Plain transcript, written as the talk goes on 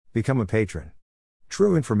Become a patron.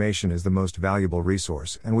 True information is the most valuable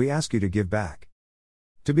resource, and we ask you to give back.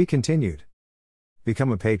 To be continued.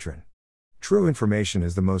 Become a patron. True information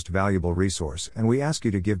is the most valuable resource, and we ask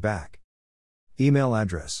you to give back. Email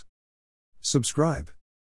address. Subscribe.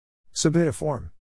 Submit a form.